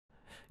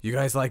You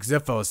guys like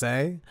Ziphos,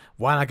 eh?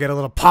 Why not get a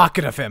little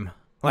pocket of him?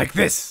 Like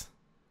this.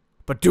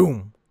 But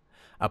doom.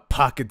 A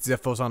pocket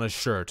Ziphos on his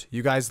shirt.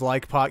 You guys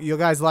like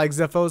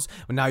Ziphos?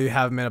 Well, now you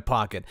have him in a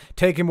pocket.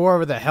 Take him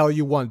wherever the hell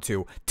you want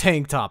to.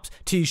 Tank tops,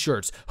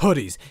 t-shirts,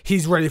 hoodies.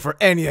 He's ready for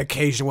any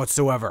occasion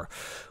whatsoever.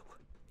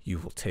 You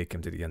will take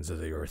him to the ends of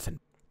the earth. And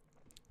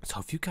so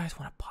if you guys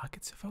want a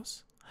pocket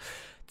Ziphos,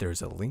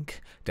 there's a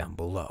link down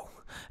below.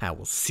 I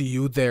will see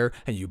you there,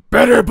 and you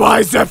better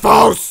buy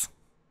Ziphos!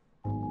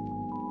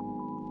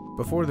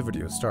 Before the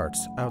video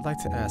starts, I would like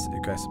to ask that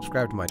you guys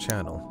subscribe to my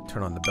channel,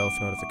 turn on the bell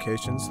for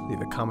notifications,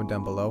 leave a comment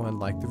down below, and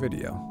like the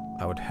video.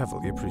 I would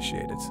heavily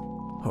appreciate it.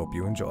 Hope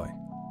you enjoy.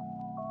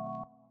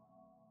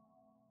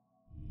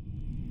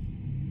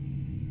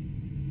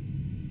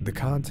 The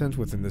content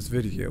within this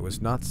video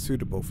is not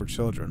suitable for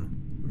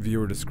children.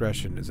 Viewer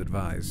discretion is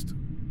advised.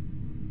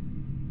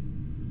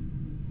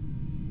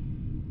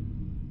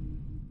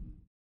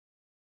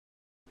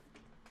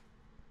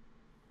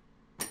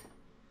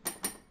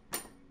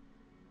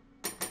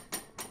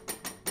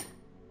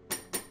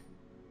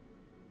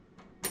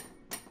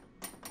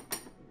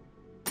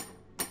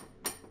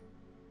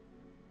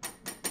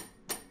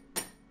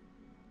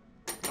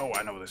 Oh,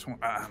 I know this one.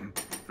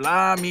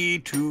 Fly me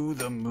to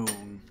the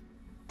moon,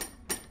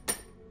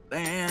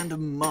 land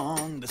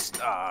among the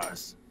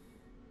stars.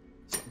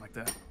 Something like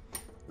that.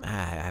 I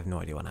have no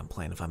idea what I'm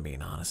playing, if I'm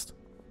being honest.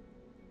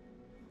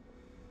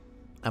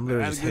 I'm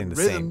literally just hitting the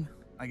rhythm, same.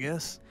 I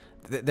guess.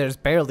 There's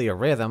barely a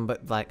rhythm,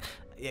 but like,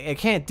 I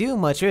can't do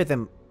much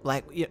rhythm.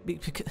 Like,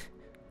 because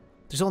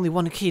there's only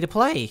one key to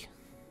play.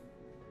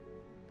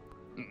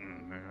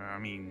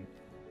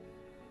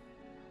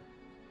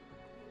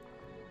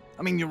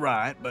 I mean, you're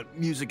right, but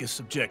music is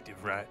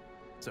subjective, right?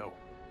 So,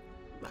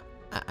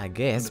 I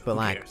guess, but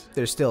like,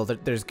 cares?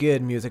 there's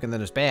good music and then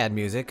there's bad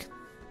music.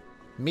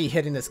 Me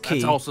hitting this key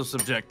that's also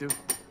subjective.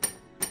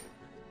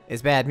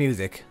 is bad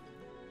music.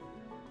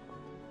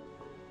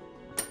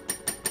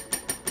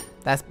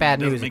 That's bad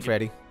music,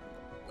 Freddy.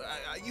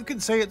 You can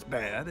say it's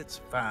bad,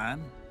 it's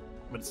fine,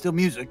 but it's still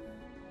music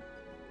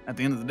at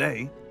the end of the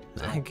day.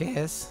 So I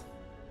guess.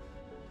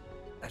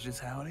 that's just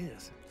how it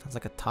is. Sounds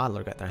like a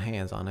toddler got their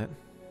hands on it.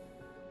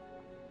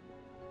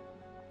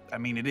 I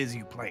mean, it is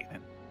you playing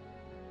it.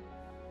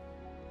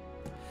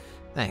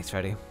 Thanks,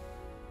 Freddy.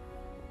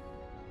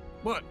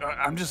 But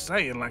I'm just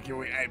saying, like,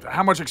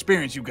 how much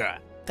experience you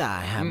got? I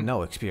have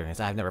no experience.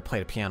 I've never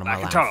played a piano in my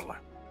Like a life. toddler.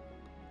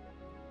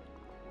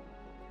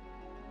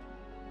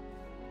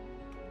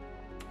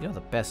 You know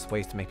the best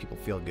ways to make people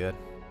feel good?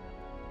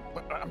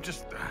 But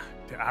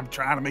I'm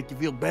trying to make you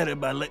feel better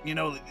by letting you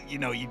know that, you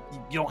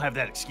don't have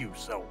that excuse,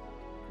 so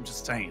I'm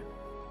just saying.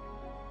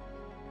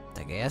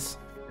 I guess.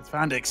 It's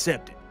fine to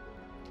accept it.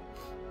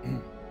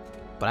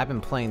 But I've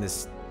been playing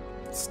this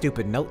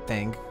stupid note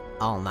thing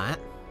all night.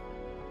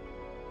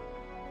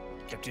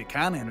 Kept you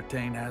kind of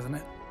entertained, hasn't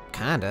it?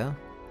 Kinda.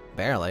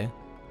 Barely.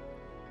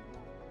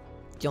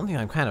 The only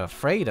thing I'm kind of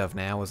afraid of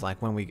now is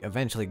like when we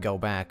eventually go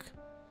back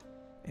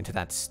into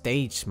that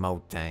stage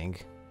mode thing.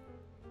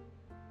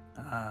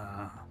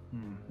 The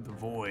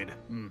void.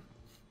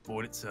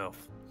 Void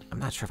itself. I'm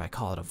not sure if I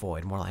call it a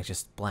void, more like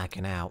just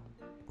blacking out.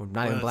 We're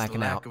not even It's the blacking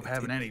lack out. of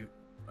having any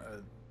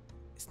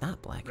It's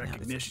not blacking out.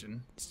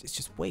 recognition. It's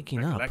just waking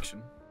up.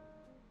 Recollection.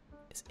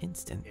 It's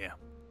instant. Yeah.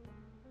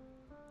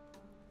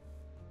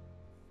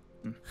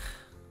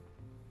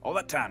 All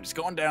that time just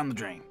going down the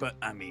drain. But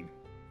I mean,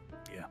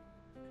 yeah.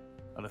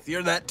 Well, if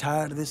you're that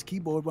tired of this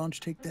keyboard, why don't you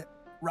take that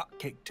rock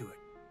cake to it?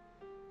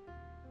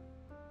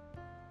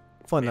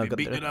 For Maybe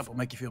beating it up will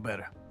make you feel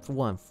better. For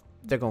one,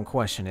 they're gonna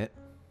question it.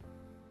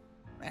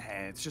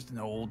 It's just an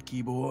old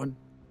keyboard.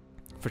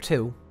 For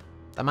two,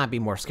 they might be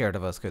more scared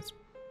of us because,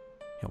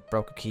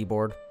 broke a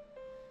keyboard.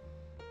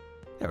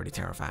 They're already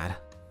terrified.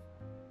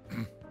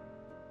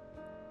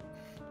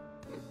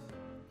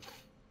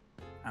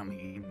 I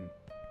mean,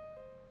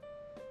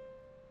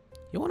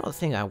 You want to know the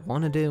thing I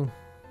want to do?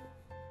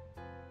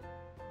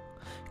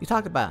 You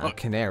talked about a What?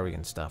 canary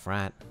and stuff,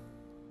 right?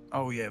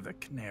 oh yeah, the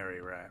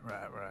canary, right.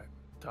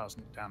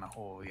 Tossing it down a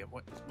hole. Yeah,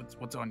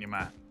 what's on your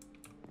mind?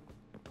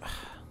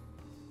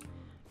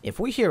 If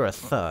we hear a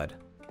thud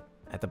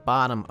at the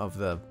bottom of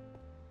the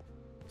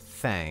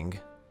thing,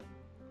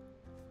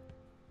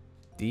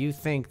 do you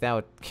think that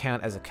would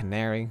count as a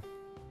canary?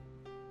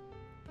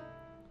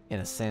 In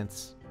a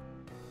sense?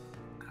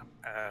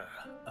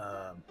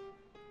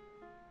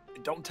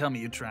 Don't tell me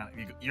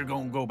you're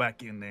gonna go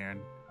back in there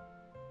and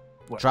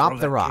Drop throw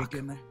the that rock. cake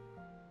in there?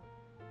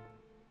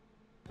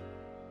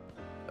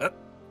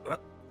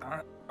 All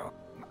right.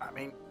 I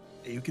mean,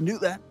 you can do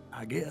that,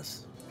 I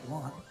guess, if you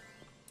want.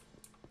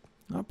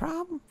 No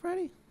problem,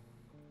 Freddy.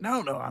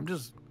 No, I'm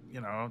just,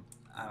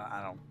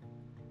 I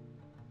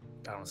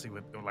don't see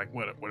what are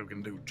we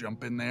gonna do?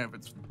 Jump in there if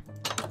it's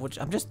Which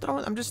I'm just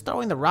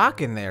throwing the rock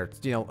in there.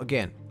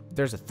 Again,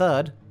 there's a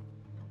thud.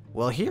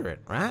 We'll hear it,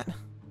 right?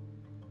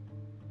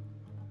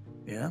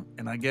 yeah.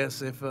 And I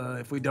guess if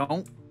we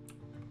don't,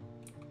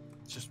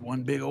 it's just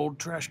one big old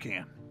trash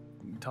can.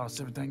 You can toss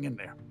everything in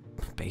there.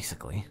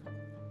 Basically.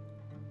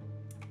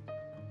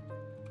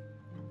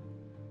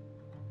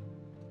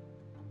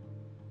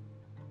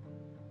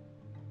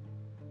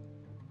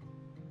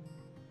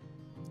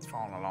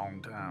 fallen a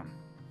long time.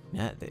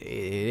 Yeah, it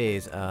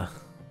is.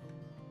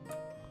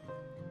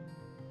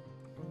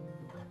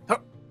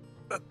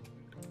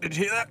 Did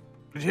you hear that?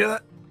 Did you hear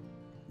that?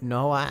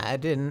 No, I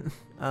didn't.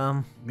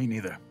 Me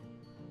neither.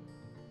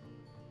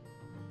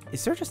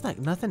 Is there just like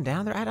nothing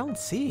down there? I don't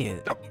see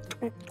it.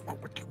 Hey,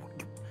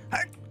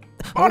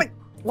 Bonnie!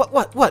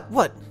 What?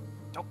 Are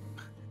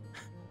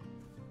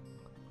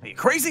you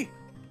crazy?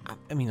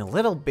 I mean, a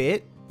little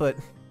bit, but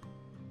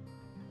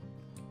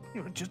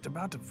You were just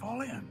about to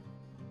fall in.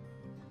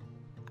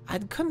 I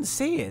couldn't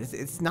see it.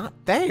 It's not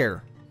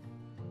there.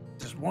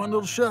 Just one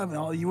little shove and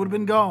all you would have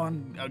been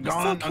gone. A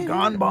okay.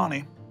 gone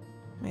Bonnie.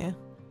 Yeah.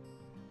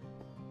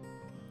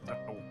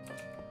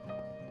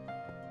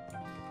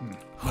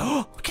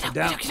 Get out,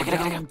 Down, get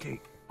out. down,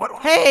 Kate. What?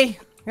 Hey,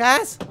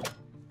 guys.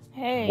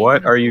 Hey.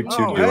 What are you two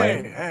Oh,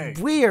 doing? hey.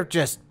 We're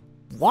just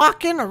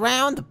walking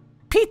around the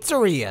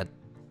pizzeria.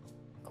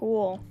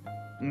 Cool.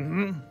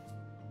 Mm-hmm.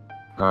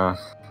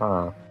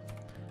 Huh.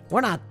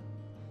 We're not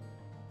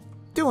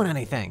doing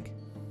anything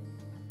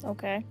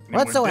Okay.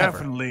 whatsoever.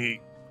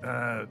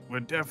 We're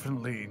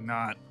definitely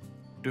not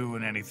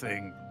doing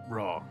anything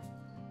wrong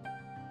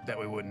that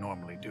we wouldn't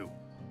normally do.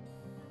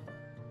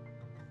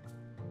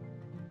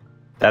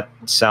 That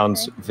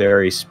sounds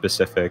very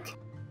specific,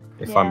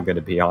 if Yeah. I'm going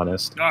to be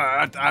honest.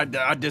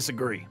 I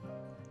disagree.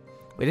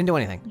 We didn't do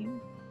anything.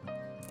 You,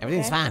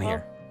 Everything's Okay, fine well.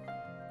 here.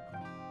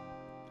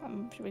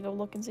 should we go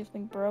look and see if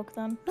something broke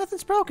then?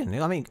 Nothing's broken.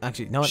 I mean,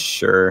 actually, no,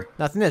 Sure.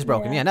 nothing is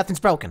broken. Yeah. Yeah, nothing's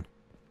broken.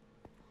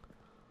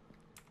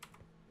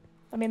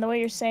 I mean, the way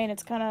you're saying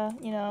it's kind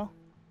of, you know.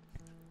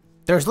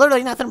 There's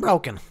literally nothing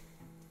broken.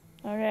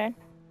 Okay.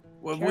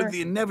 Well, Sure. with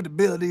the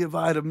inevitability of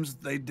items,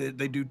 they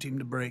do team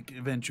to break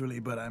eventually.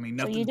 But I mean,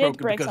 So you nothing's did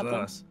broken break because something.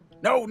 of us.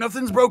 No,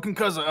 nothing's broken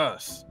because of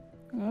us.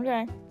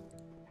 Okay.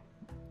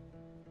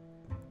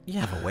 You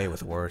have a way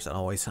with words that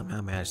always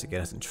somehow manage to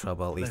get us in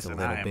trouble at least Listen, a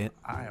little bit.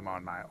 I am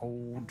on my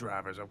old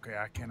drivers. Okay,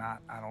 I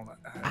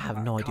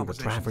have no idea what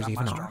drivers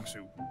even are. I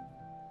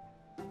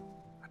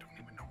don't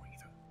even know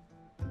either.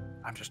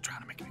 I'm just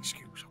trying to make an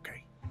excuse.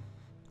 Okay.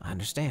 I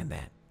understand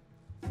that.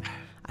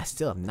 I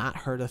still have not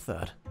heard a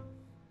thud.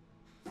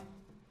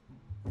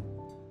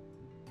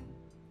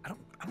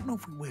 I don't know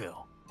if we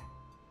will.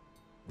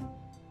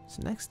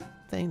 So next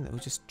thing that we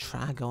just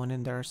try going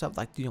in there or something,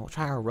 like,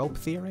 try our rope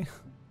theory.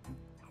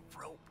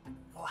 Rope.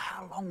 Well,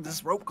 how long is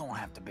this rope gonna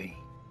have to be?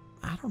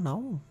 I don't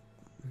know.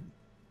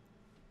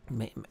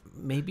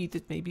 Maybe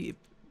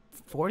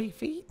 40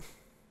 feet?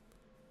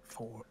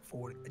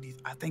 40.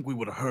 I think we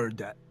would have heard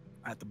that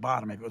at the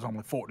bottom if it was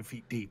only 40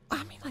 feet deep.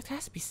 I mean, like, there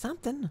has to be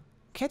something.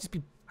 Can't just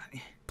be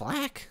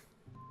black.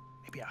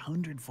 Maybe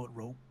 100-foot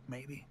rope,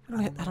 maybe.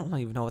 I don't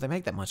even know if they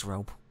make that much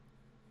rope.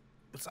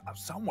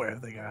 Somewhere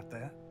they got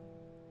that.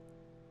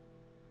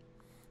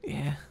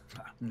 Yeah.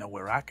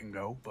 Nowhere I can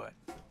go, but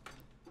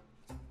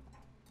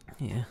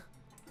Yeah.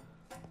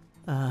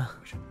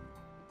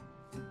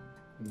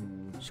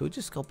 Should we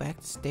just go back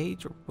to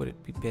stage, or would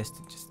it be best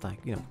to just, like,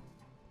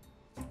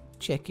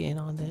 check in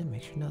on them,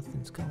 make sure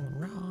nothing's going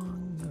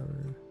wrong,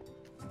 or...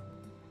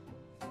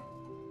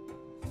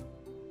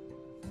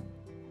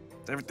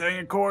 is everything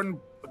according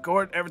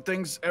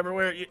everything's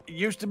everywhere it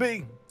used to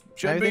be.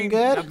 Should Everything be.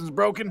 good? Nothing's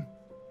broken.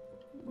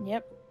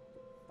 Yep.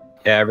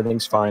 Yeah,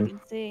 everything's You fine.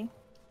 can see.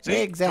 See, Yeah,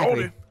 told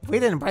exactly. you. We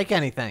didn't break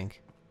anything.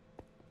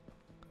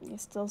 You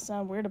still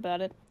sound weird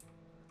about it.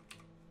 I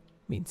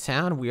mean,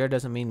 sound weird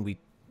doesn't mean we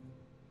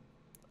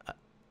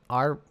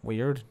are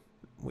weird.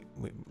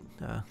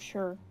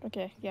 Sure.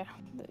 Okay. Yeah.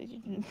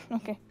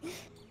 Okay.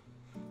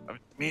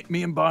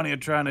 Me and Bonnie are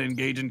trying to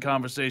engage in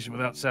conversation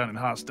without sounding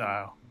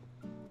hostile.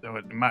 Though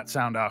it might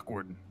sound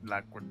awkward,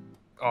 like we're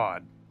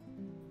odd.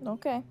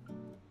 Okay.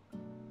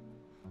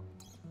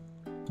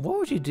 What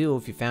would you do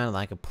if you found,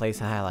 like, a place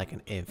that had, like,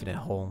 an infinite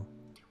hole?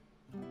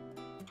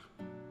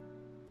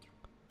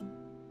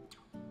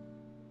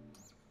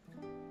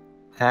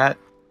 That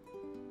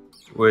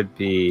would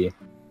be...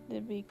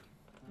 It'd be,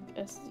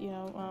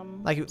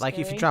 Like if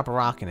you scary. drop a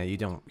rock in it, you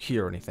don't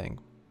hear anything.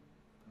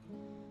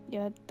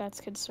 Yeah, that's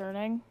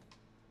concerning.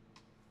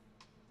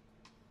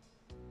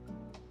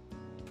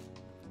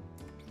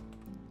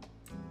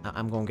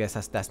 I'm gonna guess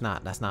that's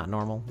not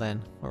normal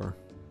then, or...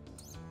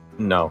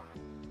 No.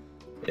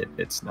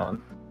 It's not.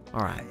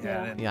 All right.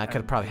 Yeah. Yeah, I could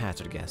have probably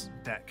hazard a guess.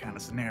 That kind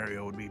of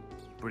scenario would be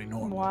pretty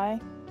normal. Why?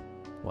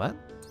 What?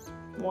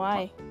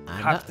 Why? I'm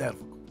not,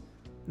 Hypothetical.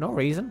 no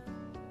reason.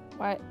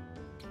 Why?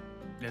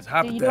 It's You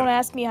hypothetical. don't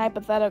ask me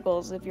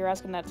hypotheticals if you're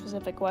asking that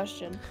specific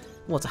question.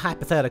 Well, it's a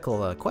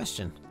hypothetical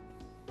question.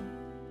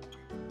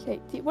 Okay,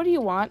 what do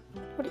you want?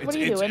 What are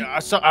you doing?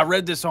 I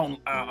read this on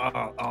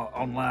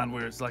online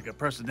where it's like a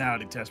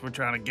personality test. We're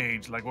trying to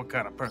gauge like what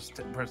kind of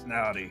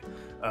personality,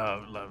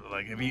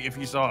 like if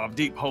you saw a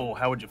deep hole,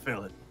 how would you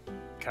fill it,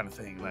 kind of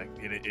thing. Like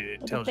it Like a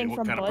tells thing you what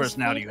from kind of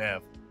personality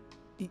BuzzFeed?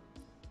 you have.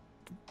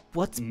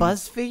 What's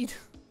BuzzFeed?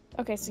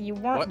 Okay, so you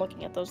weren't What?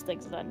 looking at those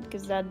things then,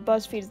 because that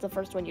BuzzFeed is the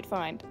first one you'd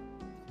find.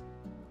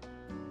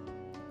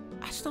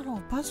 I just don't know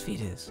what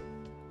BuzzFeed is.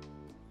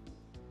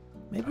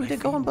 Maybe we did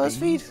go on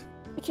BuzzFeed?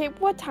 Okay,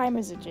 what time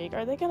is it, Jake?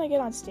 Are they gonna get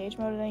on stage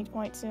mode at any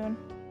point soon?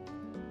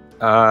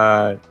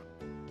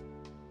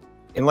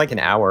 In like an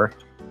hour.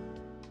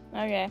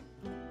 Okay.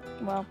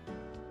 Well.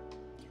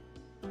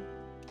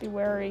 Be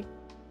wary.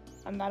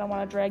 I don't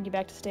want to drag you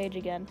back to stage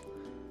again.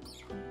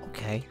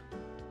 Okay.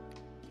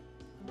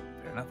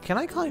 Fair enough. Can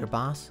I call your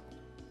boss?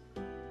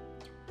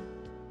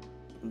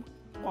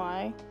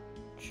 Why?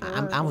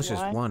 Sure, I was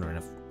just why? wondering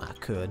if I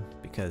could,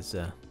 because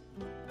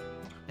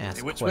ask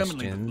They went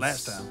swimmingly questions.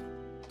 last time.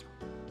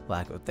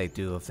 Like what they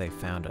do if they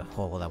found a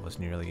hole that was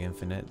nearly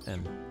infinite,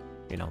 and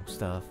you know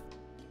stuff.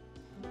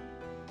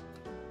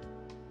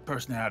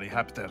 Personality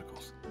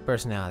hypotheticals.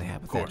 Personality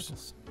course.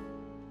 hypotheticals.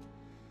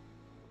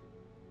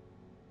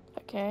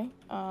 Okay.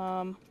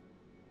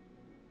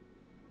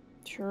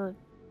 Sure.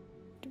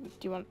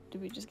 Do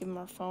we just give him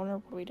our phone, or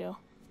what do we do?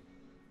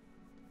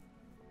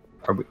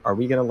 Are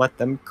we gonna let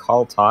them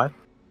call Todd?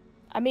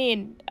 I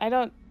mean, I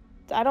don't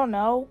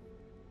know.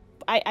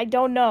 I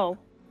don't know,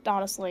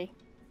 honestly.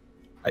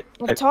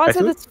 If Todd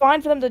says it's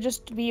fine for them to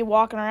just be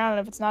walking around,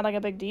 and if it's not like a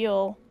big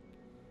deal,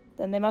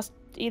 then they must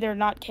either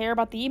not care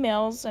about the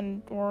emails,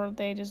 or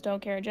they just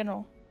don't care in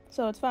general.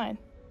 So it's fine.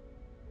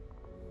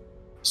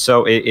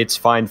 So it's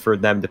fine for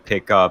them to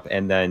pick up,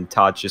 and then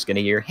Todd's just gonna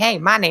hear, "Hey,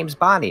 my name's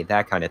Bonnie,"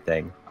 that kind of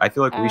thing. I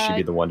feel like we should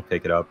be the one to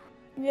pick it up.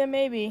 Yeah,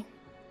 maybe.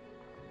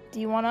 Do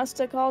you want us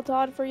to call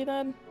Todd for you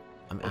then?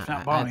 I mean, Well, if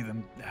not Bonnie,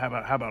 then how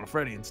about a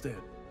Freddy instead?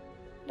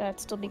 That'd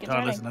still be Todd,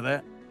 concerning. listen to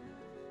that.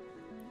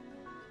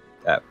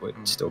 That would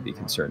still be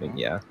concerning,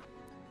 yeah.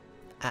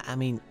 I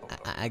mean,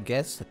 I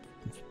guess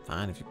it's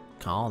fine if you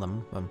call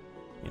them.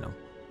 You know.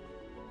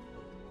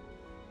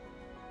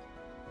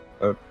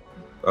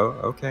 Oh,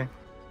 okay.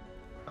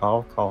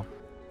 I'll call.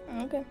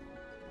 Okay.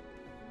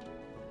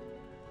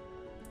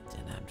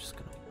 And I'm just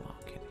gonna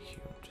walk in here.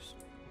 Just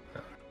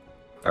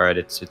All right,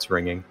 it's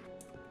ringing.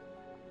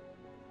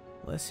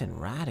 listen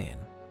right in.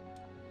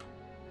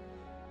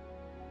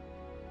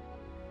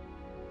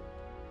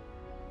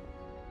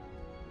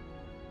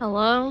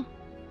 Hello?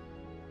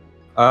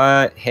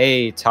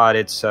 Hey Todd,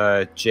 it's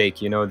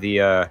Jake. You know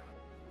the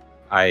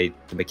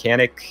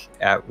mechanic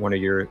at one of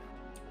the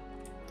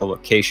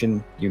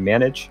location you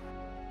manage?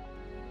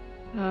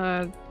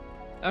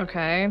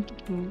 Okay.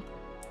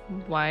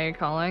 Why are you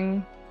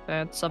calling?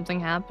 Did something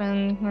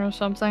happen or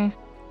something?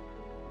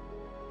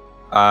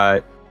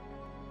 Why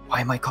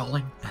am I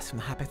calling? That's from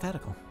the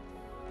hypothetical.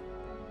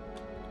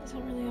 Is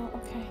that really all?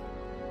 Okay.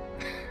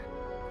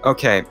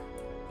 Okay,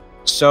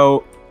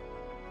 so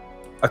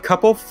a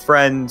couple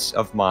friends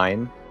of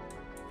mine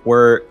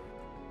were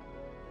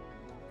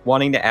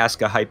wanting to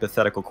ask a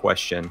hypothetical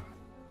question.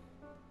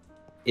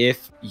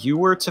 If you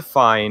were to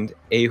find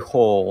a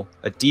hole,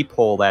 a deep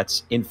hole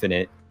that's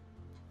infinite,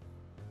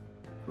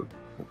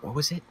 what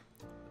was it?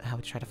 How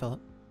would you try to fill it?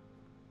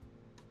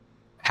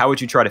 How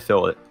would you try to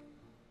fill it?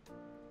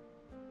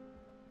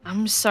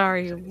 I'm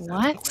sorry, Is that the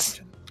what?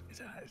 question?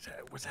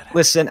 Was that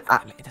Listen,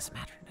 It doesn't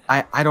matter.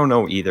 I don't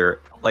know either.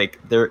 Like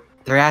they're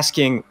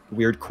asking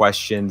weird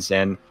questions,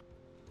 and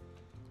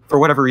for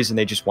whatever reason,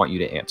 they just want you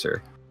to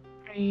answer.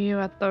 Are you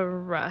at the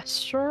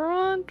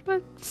restaurant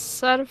with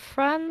said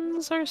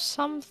friends or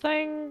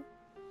something?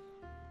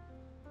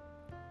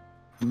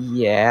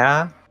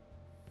 Yeah,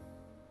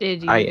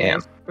 Did you I guys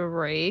am.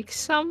 break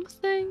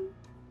something?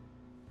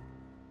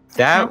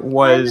 That Kind of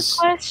was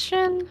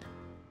question?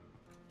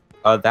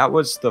 that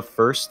was the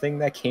first thing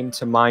that came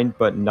to mind,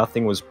 but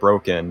nothing was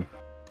broken.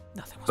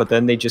 Nothing was But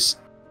then they just,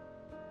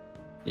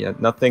 yeah,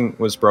 nothing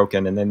was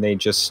broken, and then they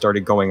just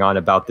started going on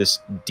about this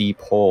deep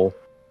hole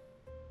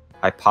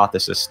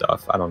hypothesis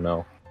stuff. I don't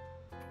know.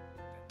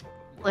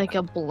 Like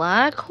a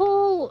black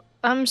hole?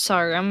 I'm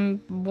sorry,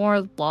 I'm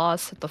more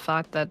lost at the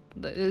fact that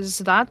is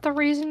that the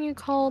reason you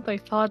called? I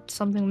thought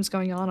something was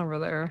going on over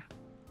there.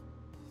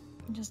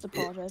 Just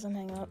apologize and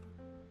hang up.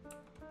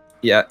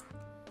 Yeah.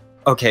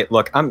 Okay,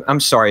 look, I'm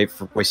sorry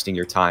for wasting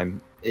your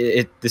time.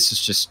 This is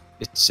just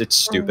it's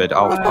stupid.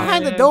 What's I'll,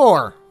 behind the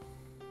door?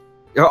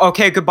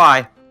 okay,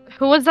 goodbye.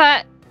 Who was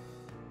that?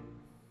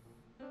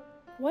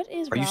 What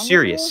is Are wrong you with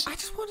serious? I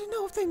just want to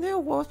know if they knew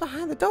what was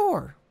behind the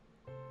door.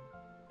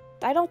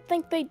 I don't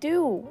think they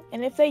do.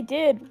 And if they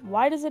did,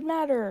 why does it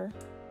matter?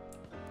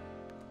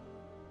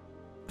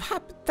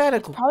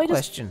 Hypothetical It's probably just-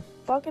 question.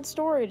 Fucking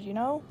storage, you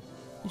know?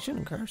 You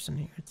shouldn't curse in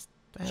here. It's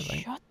bad.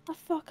 Like, Shut the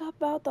fuck up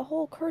about the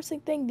whole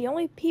cursing thing. The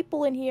only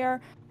people in here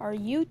are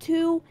you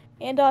two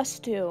and us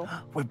two.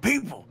 We're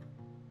people.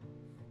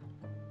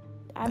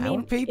 I Now we're mean,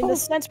 in people? the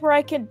sense where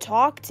I can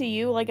talk to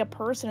you like a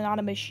person, not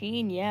a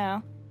machine,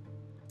 yeah.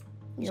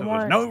 You're So more...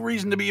 there's no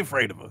reason to be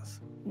afraid of us.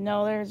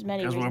 No, there's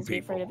many 'Cause we're reasons to be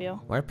afraid of people.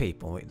 you. we're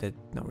people. There's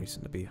no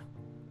reason to be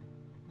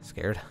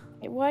scared.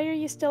 Why are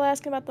you still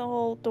asking about the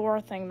whole door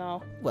thing,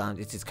 though? Well,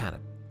 it's just kind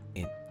of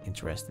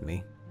interested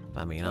me, if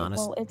I'm being honest.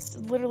 Well, it's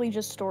literally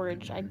just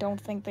storage. I don't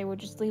think they would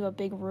just leave a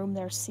big room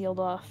there sealed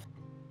off.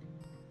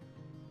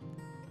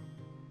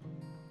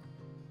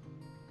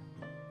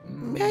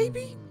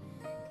 Maybe.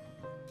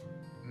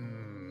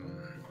 Mm.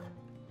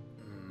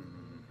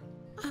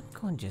 I'm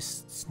going to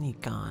just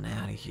sneak on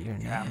out of here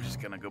now. Yeah, I'm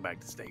just gonna go back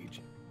to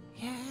stage.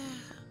 Yeah.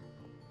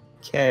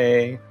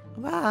 Okay.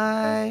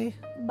 Bye.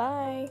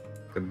 Bye.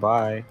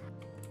 Goodbye.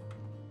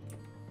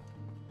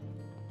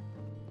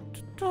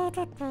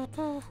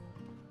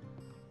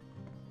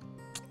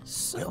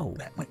 So, Well,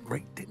 that went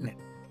great, didn't it?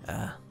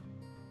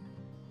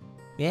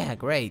 yeah,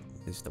 great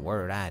is the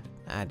word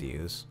I'd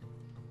use.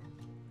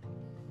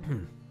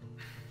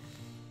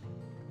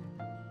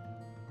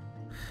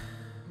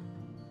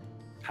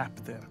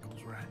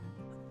 Hypotheticals, right?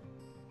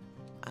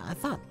 I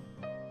thought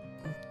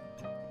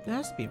there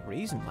has to be a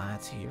reason why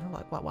it's here.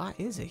 Like, why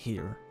is it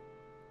here?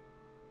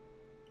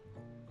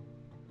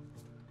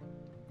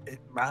 It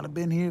might have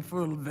been here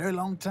for a very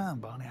long time,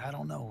 Bonnie. I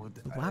don't know.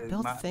 Why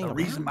build a thing The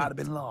reason around might it? have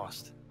been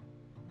lost.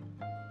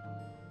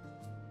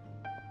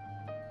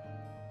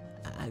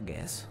 I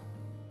guess.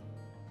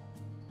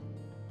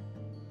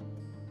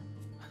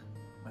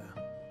 Well,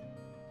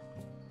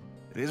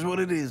 it is what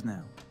it is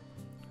now.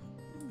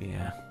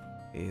 Yeah,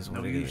 it is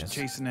what No it use is.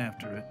 chasing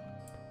after it.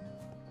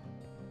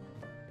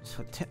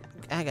 So,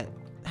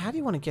 how do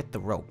you want to get the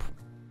rope?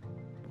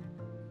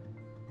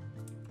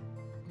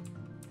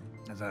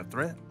 Is that a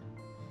threat?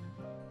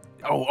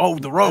 Oh,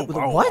 the rope. The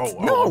Oh, what?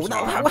 oh, No, I'm no,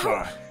 sorry, how- I'm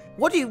sorry.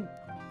 What do you?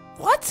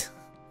 What?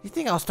 You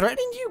think I was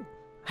threatening you?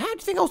 How do you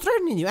think I was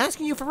threatening you?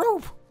 Asking you for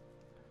rope?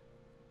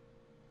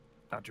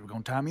 Thought you were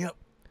gonna tie me up,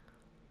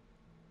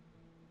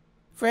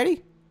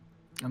 Freddy?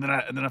 and then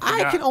I forgot.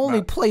 I can only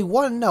about- play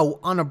one note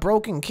on a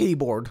broken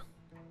keyboard.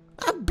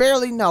 I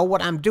barely know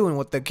what I'm doing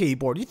with the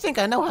keyboard. You think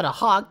I know how to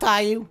hog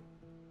tie you?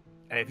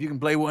 Hey, if you can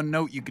play one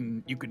note, you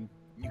can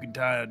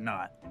tie a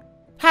knot.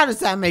 How does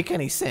that make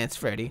any sense,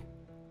 Freddy?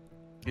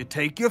 You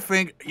take your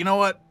finger. You know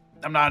what?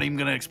 I'm not even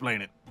gonna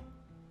explain it.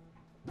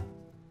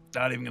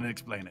 Not even gonna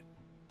explain it.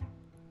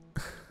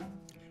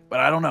 But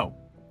I don't know.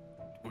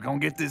 We're gonna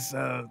get this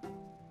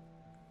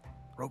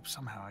rope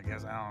somehow. I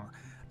guess I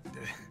don't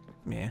know.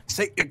 Yeah,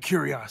 Sate your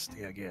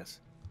curiosity, I guess.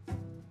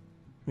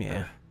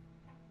 yeah.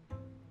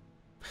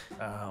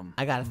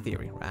 I got a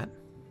theory, right?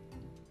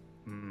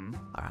 All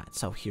right,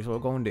 so here's what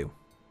we're going to do.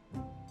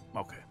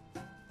 Okay.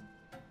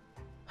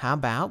 How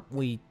about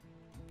we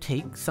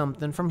take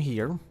something from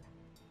here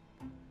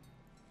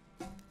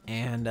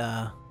and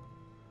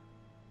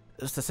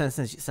just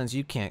since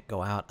you can't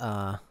go out,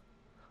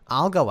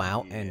 I'll go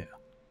out and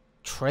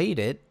trade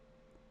it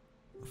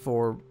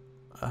for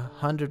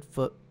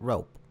 100-foot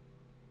rope.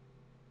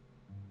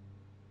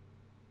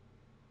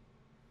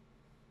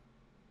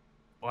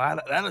 Well,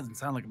 that doesn't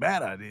sound like a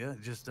bad idea.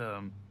 Just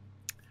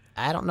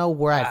I don't know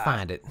where I'd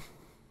find it.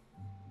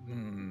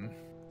 hmm.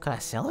 Could I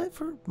sell it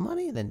for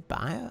money and then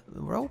buy a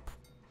rope?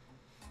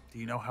 Do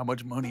you know how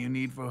much money you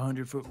need for a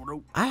 100-foot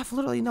rope? I have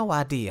literally no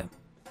idea.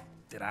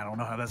 Then I don't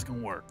know how that's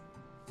gonna work.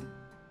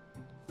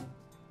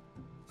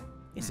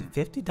 Is it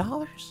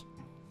 $50?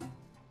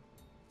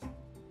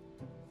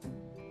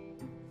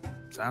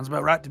 Sounds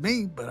about right to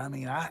me, but I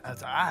mean, I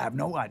have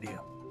no idea.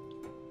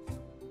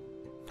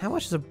 How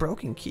much does a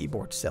broken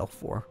keyboard sell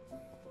for?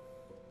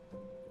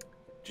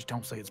 Just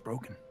don't say it's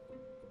broken,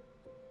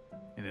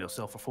 and it'll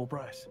sell for full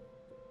price.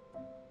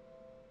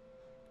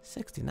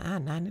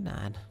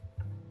 $69.99.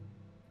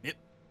 Yep,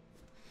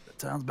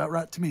 that sounds about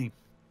right to me.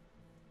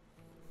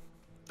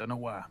 Don't know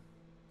why.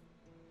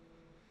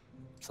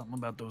 Something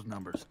about those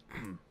numbers.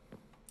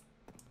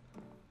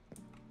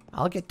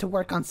 I'll get to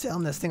work on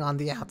selling this thing on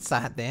the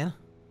outside then.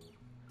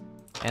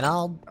 And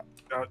I'll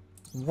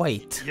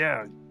wait.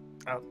 Yeah,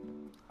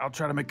 I'll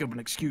try to make up an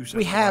excuse.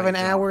 We as to have why an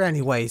you don't. hour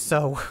anyway,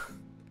 so...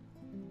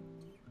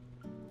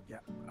 Yeah,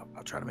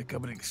 I'll try to make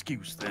up an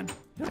excuse then. You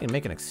don't need to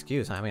make an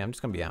excuse. I mean, I'm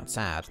just gonna be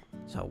outside.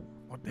 So...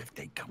 What if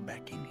they come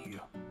back in here?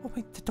 Oh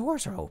wait, the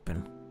doors are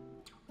open.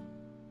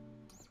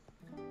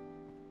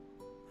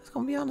 It's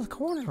gonna be on the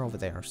corner over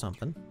there or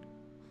something.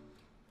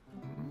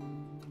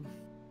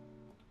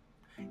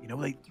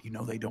 You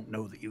know they don't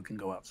know that you can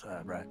go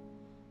outside, right?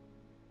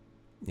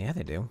 Yeah,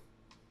 they do.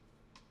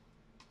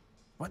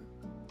 What?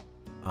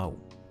 Oh.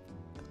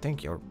 I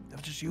think you're... That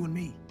was just you and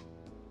me.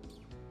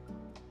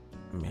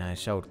 I mean, I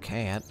showed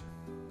Kat.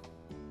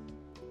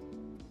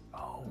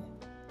 Oh.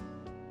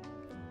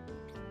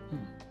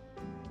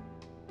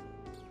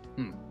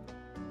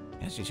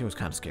 Yeah, she was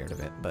kind of scared of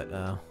it, but,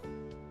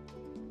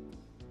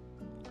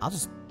 I'll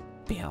just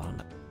be out on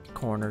the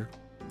corner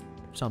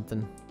or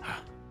something.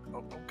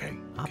 Oh, okay.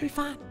 I'll be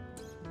fine.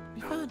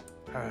 Be fine.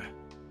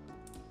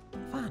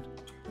 Fine.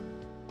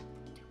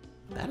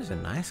 That is a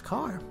nice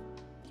car.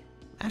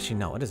 Actually,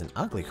 no, it is an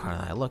ugly car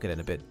that I look at it in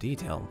a bit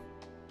detailed.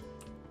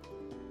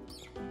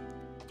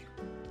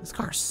 This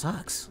car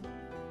sucks.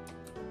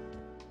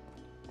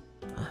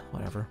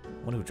 Whatever.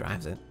 Wonder who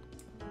drives it.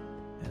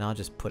 And I'll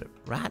just put it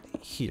right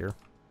here.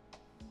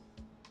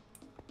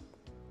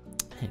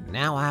 And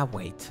now I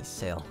wait to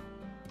sell.